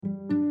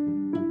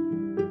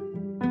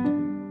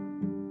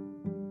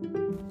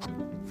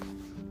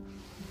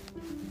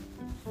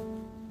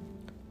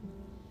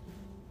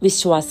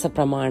വിശ്വാസ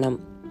പ്രമാണം.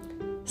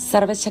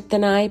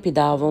 സർവശക്തനായ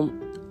പിതാവും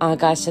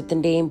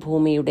ആകാശത്തിന്റെയും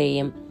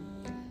ഭൂമിയുടെയും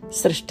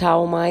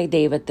സൃഷ്ടാവുമായ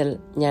ദൈവത്തിൽ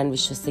ഞാൻ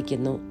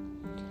വിശ്വസിക്കുന്നു.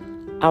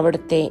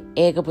 അവിടുത്തെ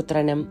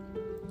ഏകപുത്രനും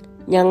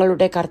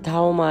ഞങ്ങളുടെ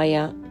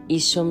കർത്താവുമായ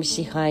ഈശോ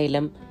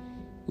മിശിഹായിലും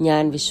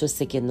ഞാൻ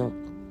വിശ്വസിക്കുന്നു.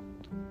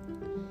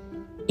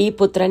 ഈ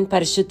പുത്രൻ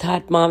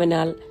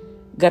പരിശുദ്ധാത്മാവിനാൽ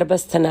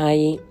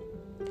ഗർഭസ്ഥനായി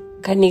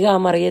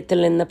കന്യകാമറിയത്തിൽ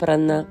നിന്ന്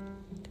പിറന്ന്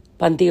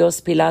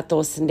പന്തിയോസ്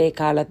പിലാത്തോസിന്റെ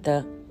കാലത്ത്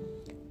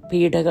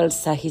പീഡകൾ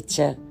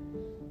സഹിച്ച്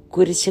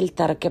കുരിശിൽ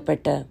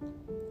തറയ്ക്കപ്പെട്ട്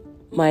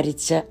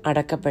മരിച്ച്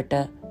അടക്കപ്പെട്ട്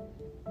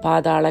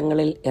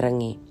പാതാളങ്ങളിൽ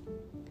ഇറങ്ങി.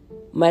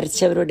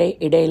 മരിച്ചവരുടെ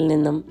ഇടയിൽ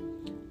നിന്നും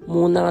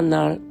മൂന്നാം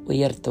നാൾ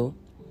ഉയർത്തു.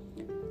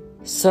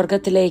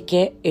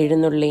 സ്വർഗത്തിലേക്ക്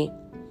എഴുന്നള്ളി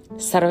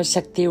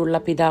സർവശക്തിയുള്ള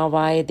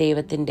പിതാവായ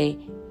ദൈവത്തിന്റെ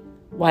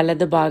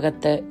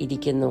വലതുഭാഗത്ത്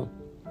ഇരിക്കുന്നു.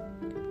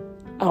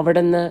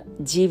 അവിടുന്ന്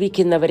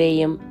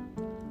ജീവിക്കുന്നവരെയും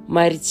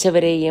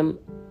മരിച്ചവരെയും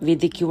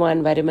വിധിക്കുവാൻ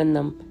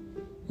വരുമെന്നും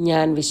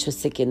ഞാൻ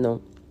വിശ്വസിക്കുന്നു.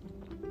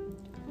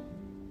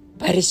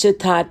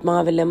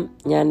 പരിശുദ്ധാത്മാവിലും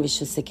ഞാൻ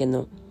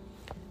വിശ്വസിക്കുന്നു.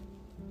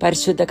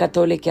 പരിശുദ്ധ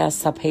കത്തോലിക്ക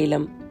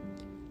സഭയിലും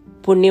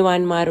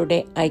പുണ്യവാന്മാരുടെ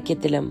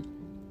ഐക്യത്തിലും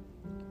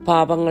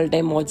പാപങ്ങളുടെ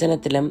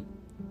മോചനത്തിലും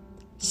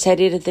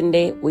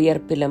ശരീരത്തിന്റെ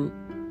ഉയർപ്പിലും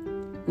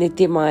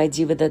നിത്യമായ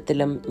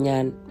ജീവിതത്തിലും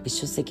ഞാൻ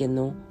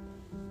വിശ്വസിക്കുന്നു.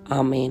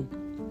 ആമേൻ.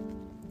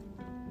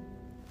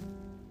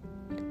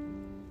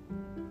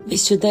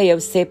 വിശുദ്ധ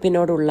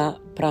യൗസേപ്പിനോടുള്ള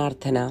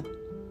പ്രാർത്ഥന.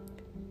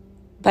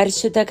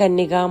 പരിശുദ്ധ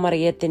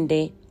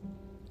കന്യകാമറിയത്തിന്റെ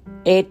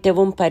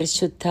ഏറ്റവും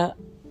പരിശുദ്ധ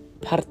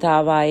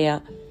ഭർത്താവായ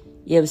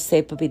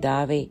യൗസേപ്പ്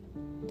പിതാവേ,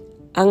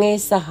 അങ്ങേ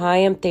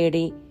സഹായം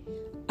തേടി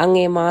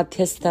അങ്ങേ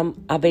മാധ്യസ്ഥം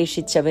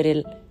അപേക്ഷിച്ചവരിൽ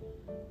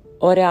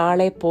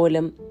ഒരാളെ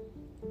പോലും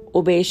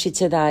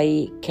ഉപേക്ഷിച്ചതായി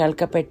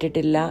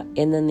കേൾക്കപ്പെട്ടിട്ടില്ല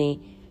എന്ന് നീ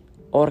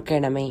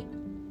ഓർക്കണമേ.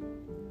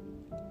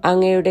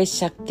 അങ്ങയുടെ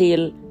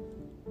ശക്തിയിൽ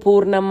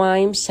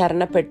പൂർണ്ണമായും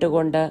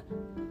ശരണപ്പെട്ടുകൊണ്ട്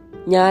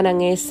ഞാൻ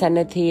അങ്ങേ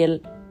സന്നിധിയിൽ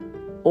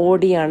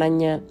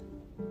ഓടിയണഞ്ഞ്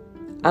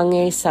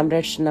അങ്ങേ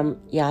സംരക്ഷണം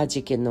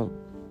യാചിക്കുന്നു.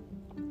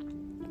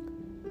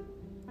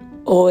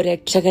 ഓ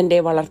രക്ഷകന്റെ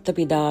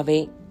വളർത്തുപിതാവേ,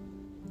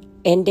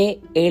 എൻ്റെ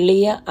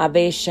എളിയ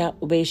അപേക്ഷ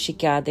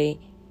ഉപേക്ഷിക്കാതെ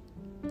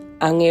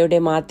അങ്ങയുടെ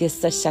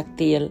മാധ്യസ്ഥ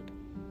ശക്തിയിൽ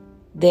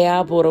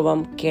ദയാപൂർവം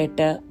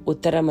കേട്ട്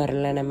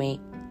ഉത്തരമരുളണമേ.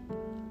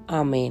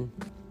 ആമേൻ.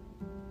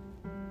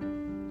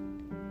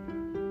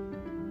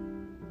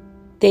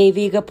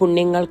 ദൈവിക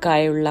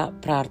പുണ്യങ്ങൾക്കായുള്ള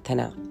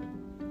പ്രാർത്ഥന.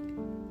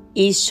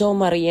 ഈശോ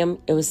മറിയം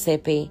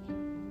യൗസേപ്പേ,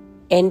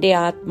 എൻ്റെ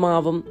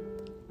ആത്മാവും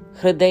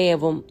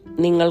ഹൃദയവും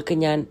നിങ്ങൾക്ക്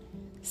ഞാൻ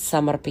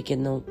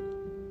സമർപ്പിക്കുന്നു.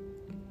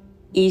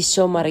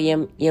 ഈശോ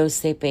മറിയം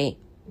യൗസേപ്പേ,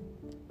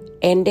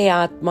 എൻ്റെ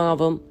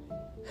ആത്മാവും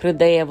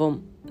ഹൃദയവും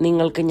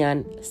നിങ്ങൾക്ക് ഞാൻ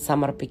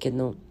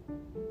സമർപ്പിക്കുന്നു.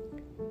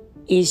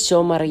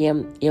 ഈശോ മറിയം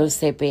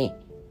യൗസേപ്പേ,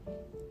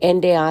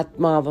 എൻ്റെ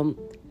ആത്മാവും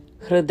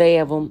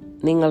ഹൃദയവും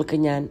നിങ്ങൾക്ക്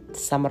ഞാൻ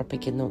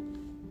സമർപ്പിക്കുന്നു.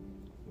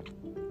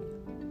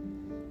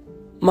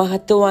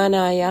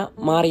 മഹത്വാനായ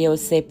മാർ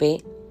യൗസേപ്പേ,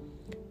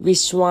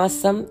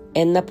 വിശ്വാസം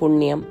എന്ന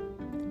പുണ്യം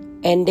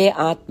എൻ്റെ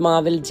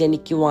ആത്മാവിൽ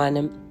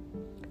ജനിക്കുവാനും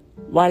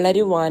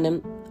വളരുവാനും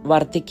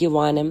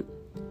വർദ്ധിക്കുവാനും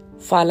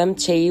ഫലം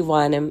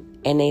ചെയ്യുവാനും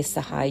എന്നെ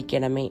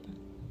സഹായിക്കണമേ.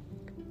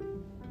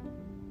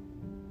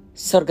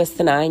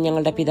 സ്വർഗസ്ഥനായ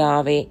ഞങ്ങളുടെ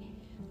പിതാവേ,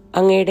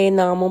 അങ്ങയുടെ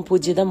നാമം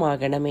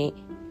പൂജിതമാകണമേ.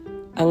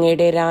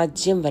 അങ്ങയുടെ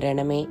രാജ്യം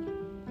വരണമേ.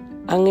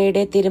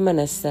 അങ്ങയുടെ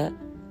തിരുമനസ്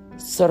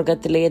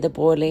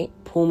സ്വർഗത്തിലേതുപോലെ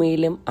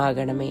ഭൂമിയിലും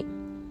ആകണമേ.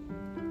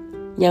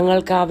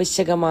 ഞങ്ങൾക്ക്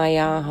ആവശ്യകമായ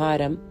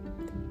ആഹാരം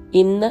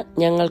ഇന്ന്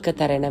ഞങ്ങൾക്ക്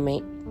തരണമേ.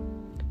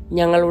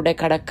 ഞങ്ങളുടെ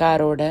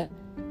കടക്കാരോട്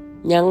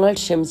ഞങ്ങൾ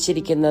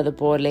ക്ഷമിച്ചിരിക്കുന്നത്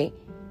പോലെ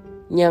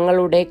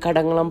ഞങ്ങളുടെ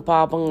കടങ്ങളും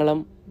പാപങ്ങളും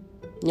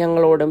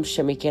ഞങ്ങളോടും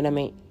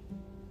ക്ഷമിക്കണമേ.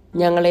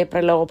 ഞങ്ങളെ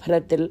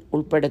പ്രലോഭനത്തിൽ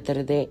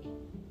ഉൾപ്പെടുത്തരുതേ.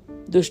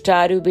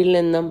 ദുഷ്ടാരൂപിയിൽ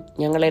നിന്നും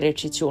ഞങ്ങളെ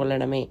രക്ഷിച്ചു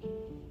കൊള്ളണമേ.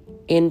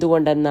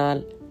 എന്തുകൊണ്ടെന്നാൽ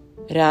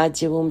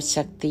രാജ്യവും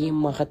ശക്തിയും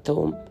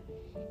മഹത്വവും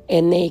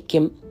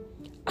എന്നേക്കും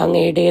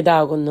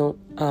അങ്ങയുടേതാകുന്നു.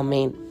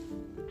 ആമേൻ.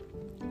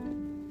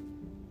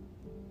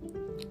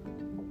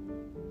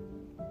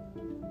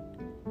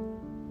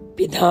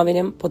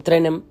 പിതാവിനും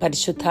പുത്രനും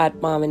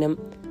പരിശുദ്ധാത്മാവിനും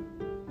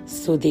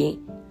സ്തുതി,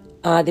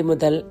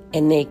 ആദിമുതൽ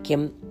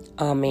എന്നേക്കും.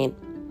 ആമേൻ.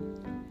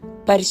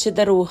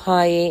 പരിശുദ്ധ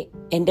റൂഹായെ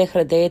എൻ്റെ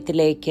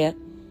ഹൃദയത്തിലേക്ക്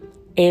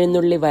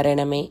എഴുന്നള്ളി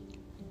വരണമേ.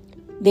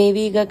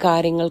 ദൈവിക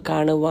കാര്യങ്ങൾ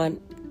കാണുവാൻ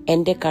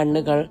എൻ്റെ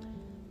കണ്ണുകൾ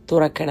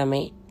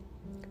തുറക്കണമേ.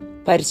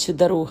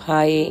 പരിശുദ്ധ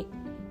റൂഹായെ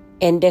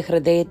എൻ്റെ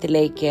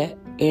ഹൃദയത്തിലേക്ക്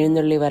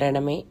എഴുന്നള്ളി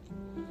വരണമേ.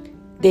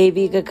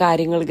 ദൈവിക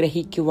കാര്യങ്ങൾ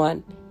ഗ്രഹിക്കുവാൻ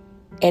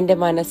എൻ്റെ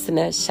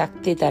മനസ്സിന്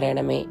ശക്തി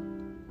തരണമേ.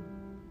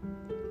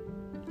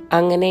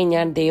 അങ്ങനെ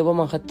ഞാൻ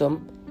ദൈവമഹത്വം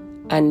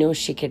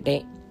അന്വേഷിക്കട്ടെ.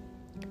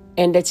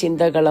 എൻ്റെ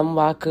ചിന്തകളും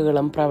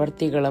വാക്കുകളും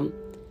പ്രവൃത്തികളും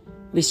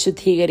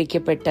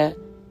വിശുദ്ധീകരിക്കപ്പെട്ട്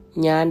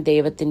ഞാൻ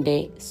ദൈവത്തിൻ്റെ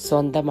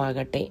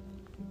സ്വന്തമാകട്ടെ.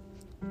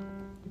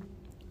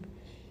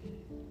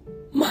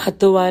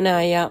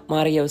 മഹത്വാനായ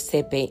മാർ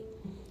യൗസേപ്പേ,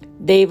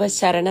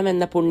 ദൈവശരണം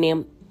എന്ന പുണ്യം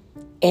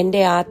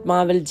എൻ്റെ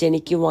ആത്മാവിൽ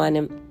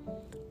ജനിക്കുവാനും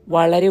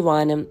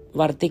വളരുവാനും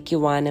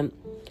വർദ്ധിക്കുവാനും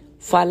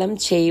ഫലം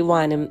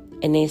ചെയ്യുവാനും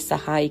എന്നെ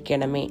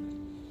സഹായിക്കണമേ.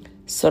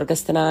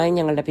 സ്വർഗസ്ഥനായ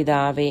ഞങ്ങളുടെ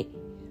പിതാവേ,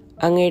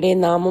 അങ്ങയുടെ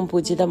നാമം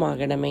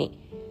പൂജിതമാകണമേ.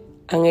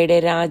 അങ്ങയുടെ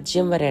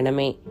രാജ്യം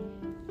വരണമേ.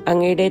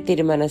 അങ്ങയുടെ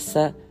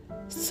തിരുമനസ്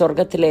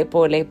സ്വർഗത്തിലെ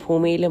പോലെ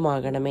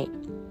ഭൂമിയിലുമാകണമേ.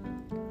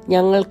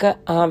 ഞങ്ങൾക്ക്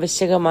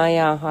ആവശ്യകമായ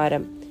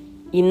ആഹാരം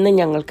ഇന്ന്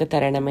ഞങ്ങൾക്ക്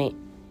തരണമേ.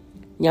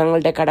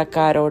 ഞങ്ങളുടെ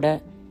കടക്കാരോട്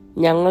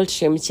ഞങ്ങൾ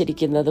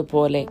ക്ഷമിച്ചിരിക്കുന്നത്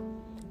പോലെ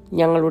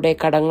ഞങ്ങളുടെ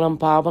കടങ്ങളും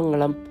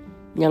പാപങ്ങളും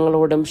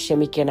ഞങ്ങളോടും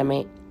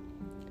ക്ഷമിക്കണമേ.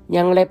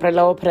 ഞങ്ങളെ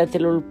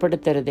പ്രലോഭനത്തിൽ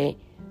ഉൾപ്പെടുത്തരുതേ,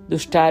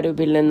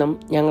 ദുഷ്ടാരൂപിൽ നിന്നും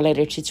ഞങ്ങളെ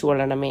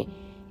രക്ഷിച്ചുകൊള്ളണമേ.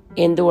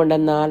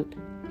 എന്തുകൊണ്ടെന്നാൽ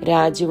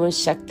രാജ്യവും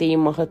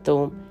ശക്തിയും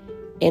മഹത്വവും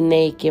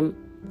എന്നേക്കും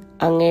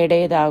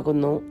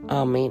അങ്ങയുടേതാകുന്നു.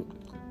 ആമേൻ.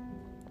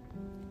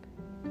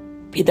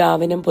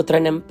 പിതാവിനും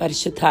പുത്രനും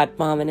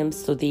പരിശുദ്ധാത്മാവിനും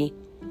സ്തുതി,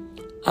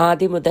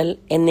 ആദ്യം മുതൽ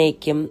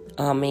എന്നേക്കും.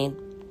 ആമേൻ.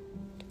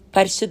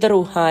 പരിശുദ്ധ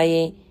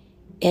റൂഹായെ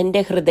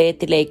എൻ്റെ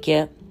ഹൃദയത്തിലേക്ക്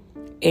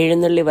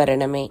എഴുന്നള്ളി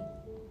വരണമേ.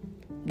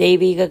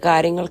 ദൈവിക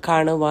കാര്യങ്ങൾ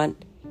കാണുവാൻ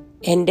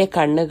എൻ്റെ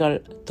കണ്ണുകൾ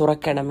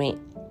തുറക്കണമേ.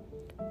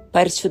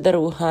 പരിശുദ്ധ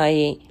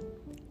റൂഹായെ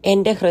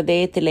എൻ്റെ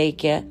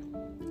ഹൃദയത്തിലേക്ക്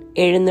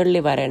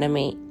എഴുന്നള്ളി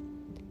വരണമേ.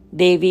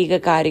 ദൈവിക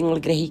കാര്യങ്ങൾ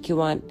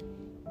ഗ്രഹിക്കുവാൻ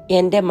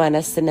എൻ്റെ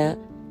മനസ്സിന്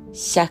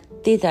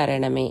ശക്തി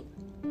തരണമേ.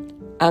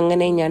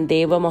 അങ്ങനെ ഞാൻ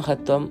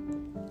ദൈവമഹത്വം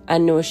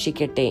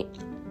അന്വേഷിക്കട്ടെ.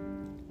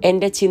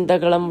 എൻ്റെ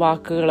ചിന്തകളും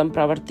വാക്കുകളും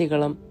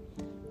പ്രവൃത്തികളും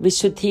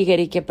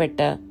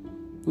വിശുദ്ധീകരിക്കപ്പെട്ട്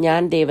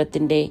ഞാൻ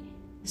ദൈവത്തിൻ്റെ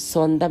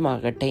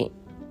സ്വന്തമാകട്ടെ.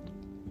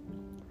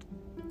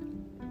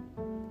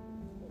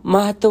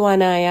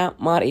 മഹത്വാനായ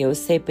മാർ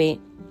യോസേപ്പേ,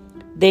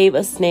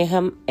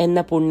 ദൈവസ്നേഹം എന്ന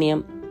പുണ്യം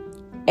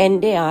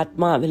എൻ്റെ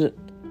ആത്മാവിൽ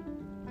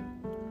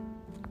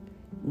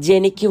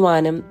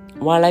ജനിക്കുവാനും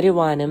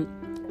വളരുവാനും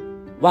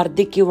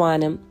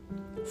വർദ്ധിക്കുവാനും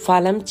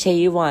ഫലം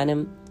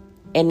ചെയ്യുവാനും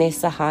എന്നെ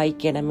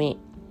സഹായിക്കണമേ.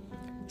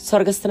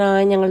 സ്വർഗസ്ഥനായ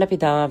ഞങ്ങളുടെ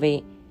പിതാവേ,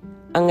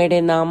 അങ്ങയുടെ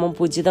നാമം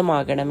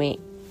പൂജിതമാകണമേ.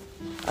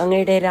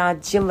 അങ്ങയുടെ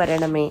രാജ്യം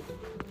വരണമേ.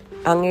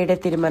 അങ്ങയുടെ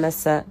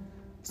തിരുമനസ്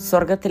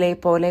സ്വർഗത്തിലെ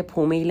പോലെ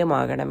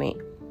ഭൂമിയിലുമാകണമേ.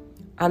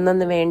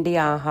 അന്നന്ന് വേണ്ടിയ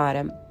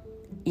ആഹാരം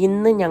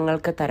ഇന്ന്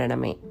ഞങ്ങൾക്ക്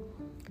തരണമേ.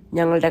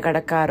 ഞങ്ങളുടെ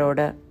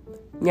കടക്കാരോട്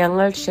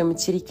ഞങ്ങൾ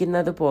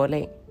ക്ഷമിച്ചിരിക്കുന്നത്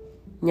പോലെ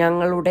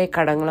ഞങ്ങളുടെ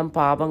കടങ്ങളും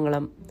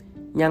പാപങ്ങളും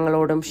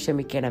ഞങ്ങളോടും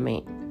ക്ഷമിക്കണമേ.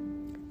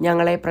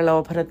 ഞങ്ങളെ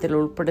പ്രലോഭനത്തിൽ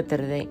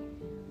ഉൾപ്പെടുത്തരുതേ,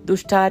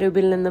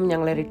 ദുഷ്ടാരൂപിൽ നിന്നും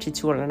ഞങ്ങളെ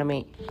രക്ഷിച്ചുകൊള്ളണമേ.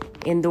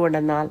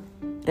 എന്തുകൊണ്ടെന്നാൽ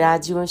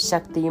രാജ്യവും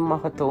ശക്തിയും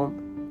മഹത്വവും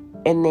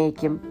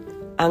എന്നേക്കും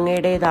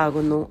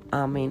അങ്ങയുടേതാകുന്നു.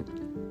 ആമേൻ.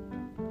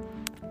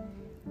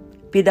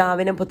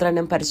 പിതാവിനും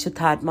പുത്രനും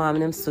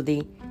പരിശുദ്ധാത്മാവിനും സ്തുതി,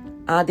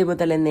 ആദ്യം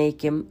മുതൽ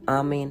എന്നേക്കും.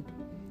 ആമേൻ.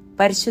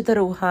 പരിശുദ്ധ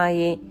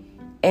റൂഹായെ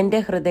എൻ്റെ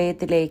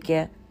ഹൃദയത്തിലേക്ക്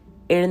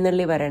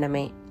എഴുന്നള്ളി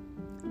വരണമേ.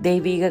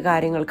 ദൈവിക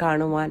കാര്യങ്ങൾ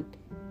കാണുവാൻ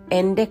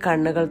എൻ്റെ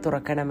കണ്ണുകൾ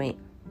തുറക്കണമേ.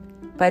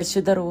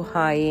 പരിശുദ്ധ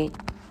റൂഹായെ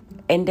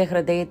എൻ്റെ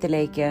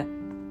ഹൃദയത്തിലേക്ക്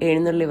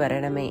എഴുന്നള്ളി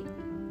വരണമേ.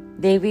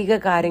 ദൈവിക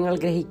കാര്യങ്ങൾ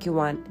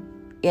ഗ്രഹിക്കുവാൻ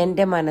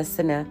എൻ്റെ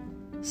മനസ്സിന്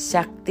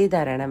ശക്തി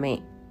തരണമേ.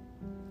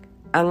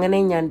 അങ്ങനെ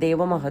ഞാൻ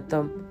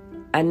ദൈവമഹത്വം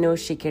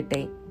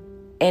അന്വേഷിക്കട്ടെ.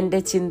 എൻ്റെ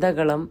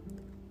ചിന്തകളും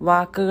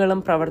വാക്കുകളും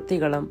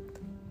പ്രവൃത്തികളും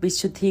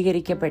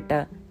വിശുദ്ധീകരിക്കപ്പെട്ട്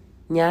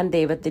ഞാൻ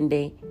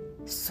ദൈവത്തിൻ്റെ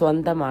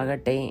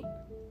സ്വന്തമാകട്ടെ.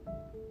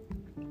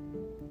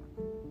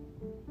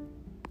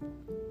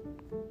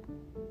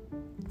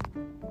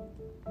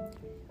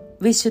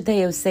 വിശുദ്ധ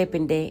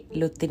യൗസേപ്പിന്റെ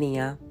ലുത്തിനിയ.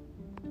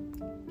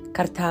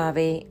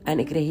 കർത്താവെ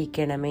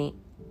അനുഗ്രഹിക്കണമേ.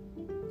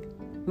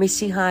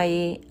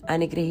 മിശിഹായെ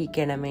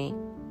അനുഗ്രഹിക്കണമേ.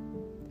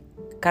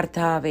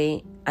 കർത്താവെ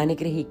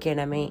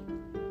അനുഗ്രഹിക്കണമേ.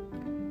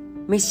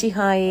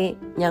 മിശിഹായെ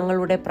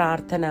ഞങ്ങളുടെ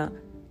പ്രാർത്ഥന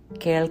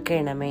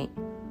കേൾക്കണമേ.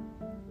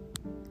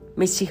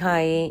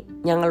 മിശിഹായെ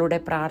ഞങ്ങളുടെ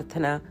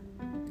പ്രാർത്ഥന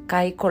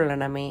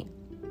കൈക്കൊള്ളണമേ.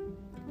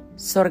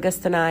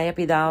 സ്വർഗസ്ഥനായ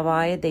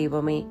പിതാവായ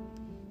ദൈവമേ,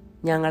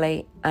 ഞങ്ങളെ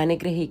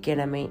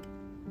അനുഗ്രഹിക്കണമേ.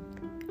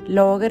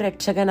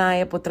 ലോകരക്ഷകനായ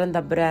പുത്രൻ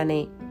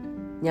തമ്പുരാനെ,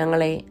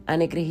 ഞങ്ങളെ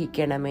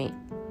അനുഗ്രഹിക്കണമേ.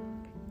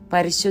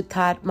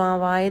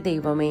 പരിശുദ്ധാത്മാവായ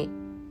ദൈവമേ,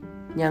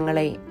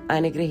 ഞങ്ങളെ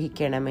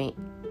അനുഗ്രഹിക്കണമേ.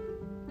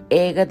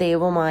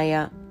 ഏകദൈവമായ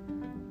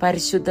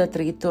പരിശുദ്ധ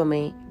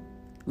ത്രിത്വമേ,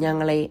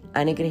 ഞങ്ങളെ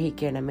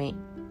അനുഗ്രഹിക്കണമേ.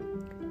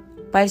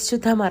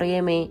 പരിശുദ്ധ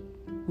മറിയമേ,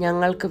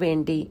 ഞങ്ങൾക്ക്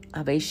വേണ്ടി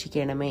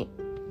അപേക്ഷിക്കണമേ.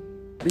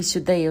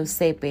 വിശുദ്ധ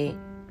യോസേപ്പേ,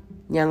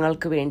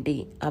 ഞങ്ങൾക്ക് വേണ്ടി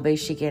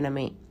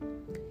അപേക്ഷിക്കണമേ.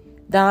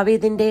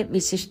 ദാവീദിന്റെ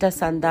വിശിഷ്ട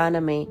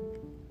സന്താനമേ,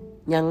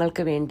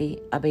 ഞങ്ങൾക്ക് വേണ്ടി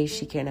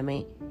അപേക്ഷിക്കണമേ.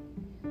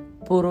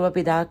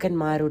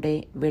 പൂർവപിതാക്കന്മാരുടെ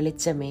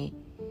വെളിച്ചമേ,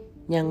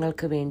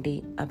 ഞങ്ങൾക്ക് വേണ്ടി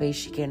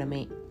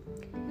അപേക്ഷിക്കണമേ.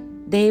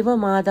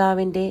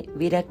 ദൈവമാതാവിന്റെ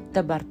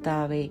വിരക്ത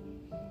ഭർത്താവേ,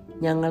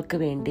 ഞങ്ങൾക്ക്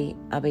വേണ്ടി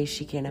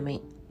അപേക്ഷിക്കണമേ.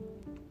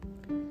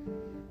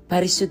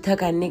 പരിശുദ്ധ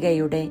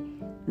കന്യകയുടെ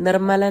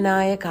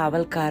നിർമ്മലനായ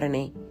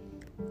കാവൽക്കാരനെ,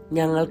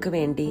 ഞങ്ങൾക്ക്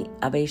വേണ്ടി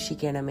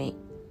അപേക്ഷിക്കണമേ.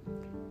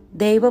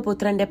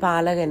 ദൈവപുത്രന്റെ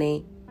പാലകനെ,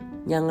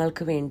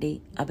 ഞങ്ങൾക്ക് വേണ്ടി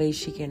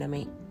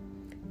അപേക്ഷിക്കണമേ.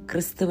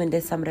 ക്രിസ്തുവിന്റെ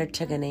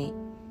സംരക്ഷകനെ,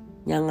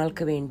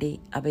 ഞങ്ങൾക്ക് വേണ്ടി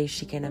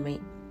അപേക്ഷിക്കണമേ.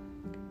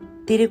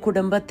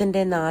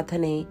 തിരുകുടുംബത്തിന്റെ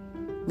നാഥനെ,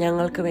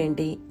 ഞങ്ങൾക്ക്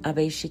വേണ്ടി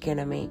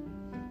അപേക്ഷിക്കണമേ.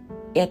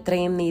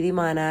 എത്രയും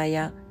നീതിമാനായ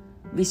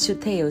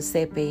വിശുദ്ധ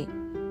യോസേപ്പേ,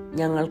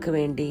 ഞങ്ങൾക്ക്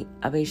വേണ്ടി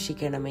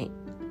അപേക്ഷിക്കണമേ.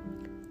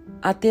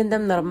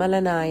 അത്യന്തം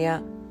നിർമ്മലനായ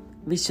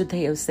വിശുദ്ധ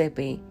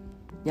യോസേപ്പേ,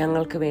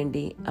 ഞങ്ങൾക്ക്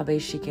വേണ്ടി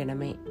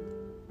അപേക്ഷിക്കണമേ.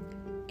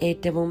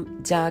 ഏറ്റവും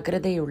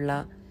ജാഗ്രതയുള്ള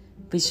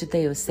വിശുദ്ധ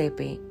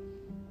യോസേപ്പെ,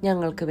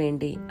 ഞങ്ങൾക്ക്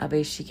വേണ്ടി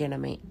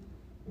അപേക്ഷിക്കണമേ.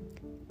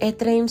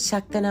 എത്രയും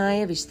ശക്തനായ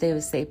വിശുദ്ധ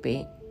യോസേപ്പെ,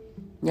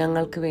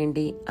 ഞങ്ങൾക്ക്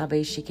വേണ്ടി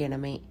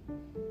അപേക്ഷിക്കണമേ.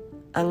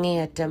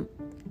 അങ്ങേയറ്റം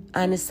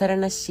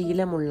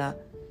അനുസരണശീലമുള്ള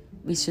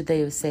വിശുദ്ധ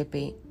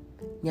യോസേപ്പെ,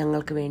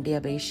 ഞങ്ങൾക്ക് വേണ്ടി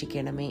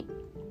അപേക്ഷിക്കണമേ.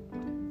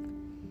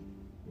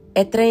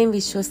 എത്രയും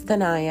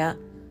വിശ്വസ്തനായ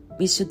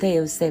വിശുദ്ധ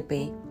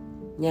യോസേപ്പെ,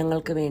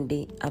 ഞങ്ങൾക്ക്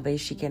വേണ്ടി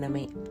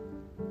അപേക്ഷിക്കണമേ.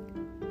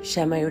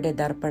 ക്ഷമയുടെ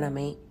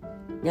ദർപ്പണമേ,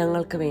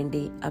 ഞങ്ങൾക്ക്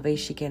വേണ്ടി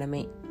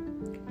അപേക്ഷിക്കണമേ.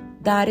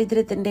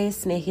 ദാരിദ്ര്യത്തിന്റെ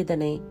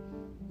സ്നേഹിതനെ,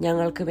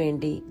 ഞങ്ങൾക്ക്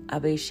വേണ്ടി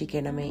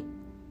അപേക്ഷിക്കണമേ.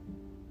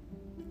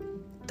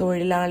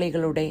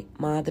 തൊഴിലാളികളുടെ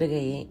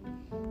മാതൃകയെ,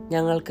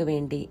 ഞങ്ങൾക്ക്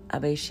വേണ്ടി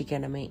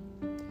അപേക്ഷിക്കണമേ.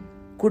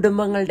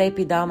 കുടുംബങ്ങളുടെ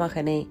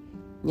പിതാമഹനെ,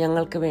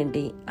 ഞങ്ങൾക്ക്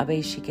വേണ്ടി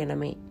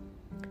അപേക്ഷിക്കണമേ.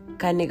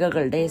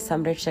 കന്യകകളുടെ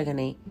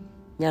സംരക്ഷകനെ,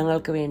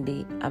 ഞങ്ങൾക്ക് വേണ്ടി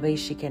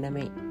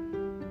അപേക്ഷിക്കണമേ.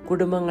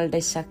 കുടുംബങ്ങളുടെ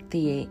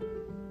ശക്തിയെ,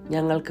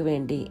 ഞങ്ങൾക്ക്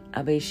വേണ്ടി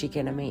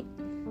അപേക്ഷിക്കണമേ.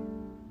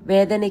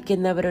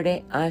 വേദനിക്കുന്നവരുടെ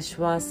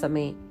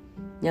ആശ്വാസമേ,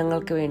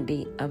 ഞങ്ങൾക്ക് വേണ്ടി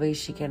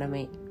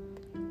അപേക്ഷിക്കണമേ.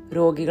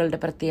 രോഗികളുടെ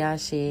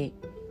പ്രത്യാശയെ,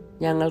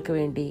 ഞങ്ങൾക്ക്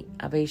വേണ്ടി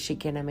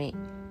അപേക്ഷിക്കണമേ.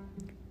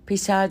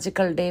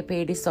 പിശാചുക്കളുടെ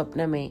പേടി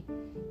സ്വപ്നമേ,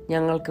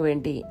 ഞങ്ങൾക്ക്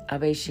വേണ്ടി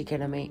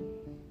അപേക്ഷിക്കണമേ.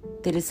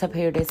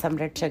 തിരുസഭയുടെ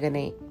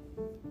സംരക്ഷകനെ,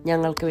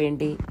 ഞങ്ങൾക്ക്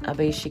വേണ്ടി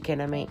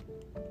അപേക്ഷിക്കണമേ.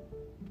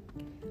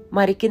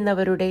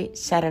 മരിക്കുന്നവരുടെ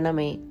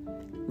ശരണമേ,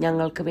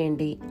 ഞങ്ങൾക്ക്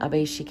വേണ്ടി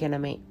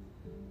അപേക്ഷിക്കണമേ.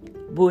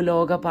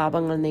 ഭൂലോക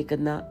പാപങ്ങൾ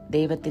നീക്കുന്ന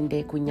ദൈവത്തിൻ്റെ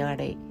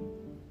കുഞ്ഞാടെ,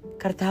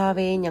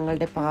 കർത്താവേ,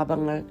 ഞങ്ങളുടെ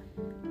പാപങ്ങൾ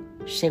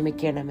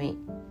ക്ഷമിക്കണമേ.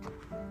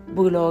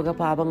 ഭൂലോക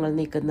പാപങ്ങൾ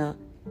നീക്കുന്ന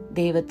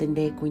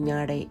ദൈവത്തിൻ്റെ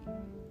കുഞ്ഞാടെ,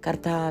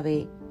 കർത്താവേ,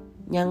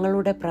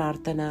 ഞങ്ങളുടെ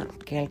പ്രാർത്ഥന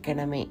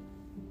കേൾക്കണമേ.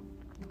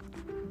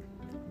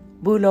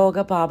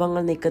 ഭൂലോക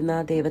പാപങ്ങൾ നീക്കുന്ന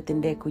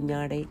ദൈവത്തിൻ്റെ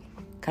കുഞ്ഞാടെ,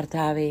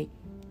 കർത്താവേ,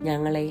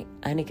 ഞങ്ങളെ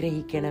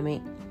അനുഗ്രഹിക്കണമേ.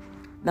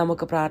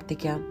 നമുക്ക്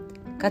പ്രാർത്ഥിക്കാം.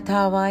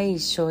 കർത്താവായ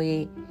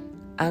ഈശോയെ,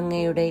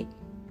 അങ്ങയുടെ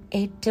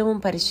ഏറ്റവും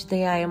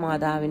പരിശുദ്ധയായ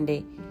മാതാവിൻ്റെ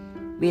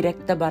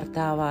വിരക്ത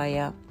ഭർത്താവായ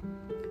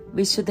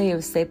വിശുദ്ധ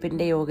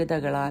യോസേപ്പിൻ്റെ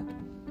യോഗ്യതകളാൽ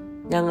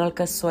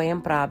ഞങ്ങൾക്ക് സ്വയം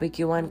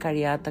പ്രാപിക്കുവാൻ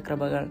കഴിയാത്ത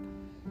കൃപകൾ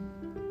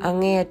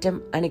അങ്ങേയറ്റം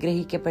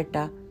അനുഗ്രഹിക്കപ്പെട്ട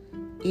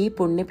ഈ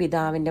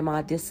പുണ്യപിതാവിൻ്റെ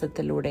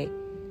മാധ്യസ്ഥത്തിലൂടെ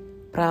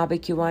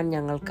പ്രാപിക്കുവാൻ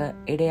ഞങ്ങൾക്ക്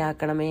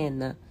ഇടയാക്കണമേ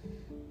എന്ന്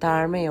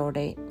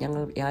താഴ്മയോടെ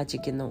ഞങ്ങൾ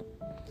യാചിക്കുന്നു.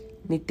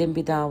 നിത്യം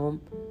പിതാവും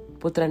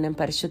പുത്രനും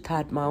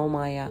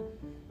പരിശുദ്ധാത്മാവുമായ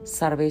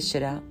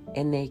സർവേശ്വര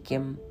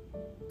എന്നേക്കും.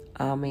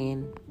 ആമേൻ.